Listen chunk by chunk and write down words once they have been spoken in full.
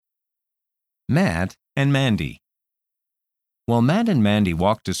Matt and Mandy. While Matt and Mandy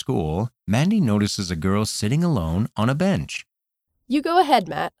walk to school, Mandy notices a girl sitting alone on a bench. You go ahead,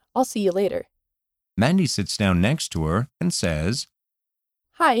 Matt. I'll see you later. Mandy sits down next to her and says,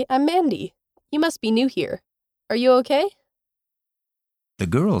 Hi, I'm Mandy. You must be new here. Are you okay? The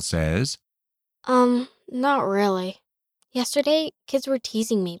girl says, Not really. Yesterday, kids were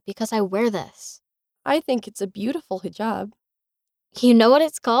teasing me because I wear this. I think it's a beautiful hijab. You know what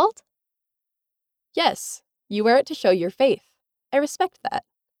it's called? Yes, you wear it to show your faith. I respect that.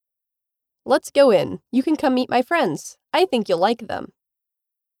 Let's go in. You can come meet my friends. I think you'll like them.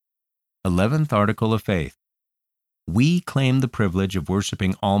 11th Article of Faith. We claim the privilege of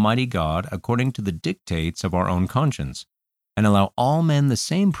worshiping Almighty God according to the dictates of our own conscience, and allow all men the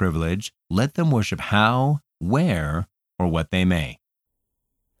same privilege, let them worship how, where, or what they may.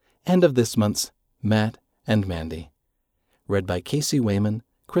 End of this month's Matt and Mandy. Read by Casey Wayman,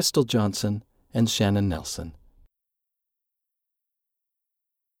 Crystal Johnson, and Shannon Nelson.